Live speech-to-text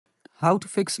How to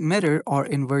fix mirror or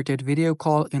inverted video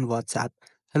call in WhatsApp.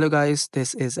 Hello guys,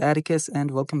 this is Atticus and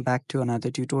welcome back to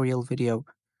another tutorial video.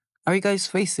 Are you guys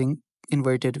facing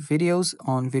inverted videos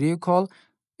on video call?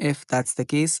 If that's the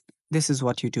case, this is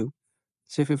what you do.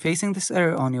 So if you're facing this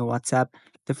error on your WhatsApp,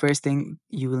 the first thing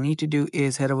you will need to do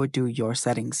is head over to your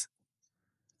settings.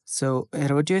 So head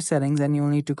over to your settings and you'll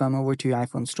need to come over to your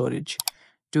iPhone storage.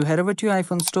 To head over to your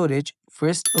iPhone storage,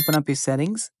 first open up your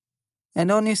settings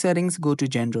and on your settings go to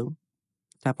general.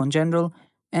 Tap on General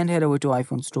and head over to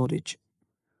iPhone storage.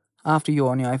 After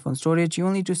you're on your iPhone storage, you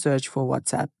will need to search for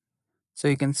WhatsApp. So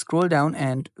you can scroll down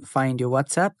and find your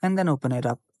WhatsApp and then open it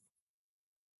up.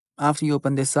 After you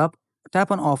open this up, tap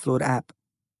on Offload app.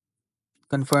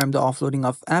 Confirm the offloading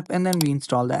of app and then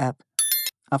reinstall the app.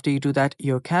 After you do that,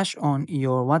 your cache on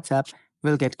your WhatsApp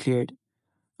will get cleared.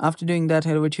 After doing that,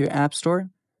 head over to your App Store.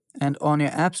 And on your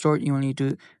App Store, you will need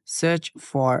to search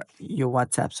for your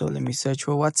WhatsApp. So let me search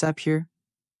for WhatsApp here.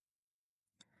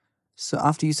 So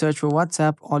after you search for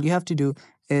WhatsApp, all you have to do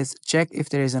is check if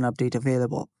there is an update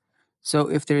available. So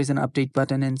if there is an update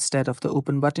button instead of the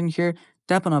open button here,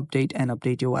 tap on update and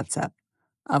update your WhatsApp.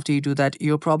 After you do that,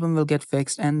 your problem will get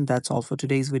fixed, and that's all for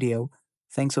today's video.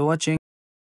 Thanks for watching.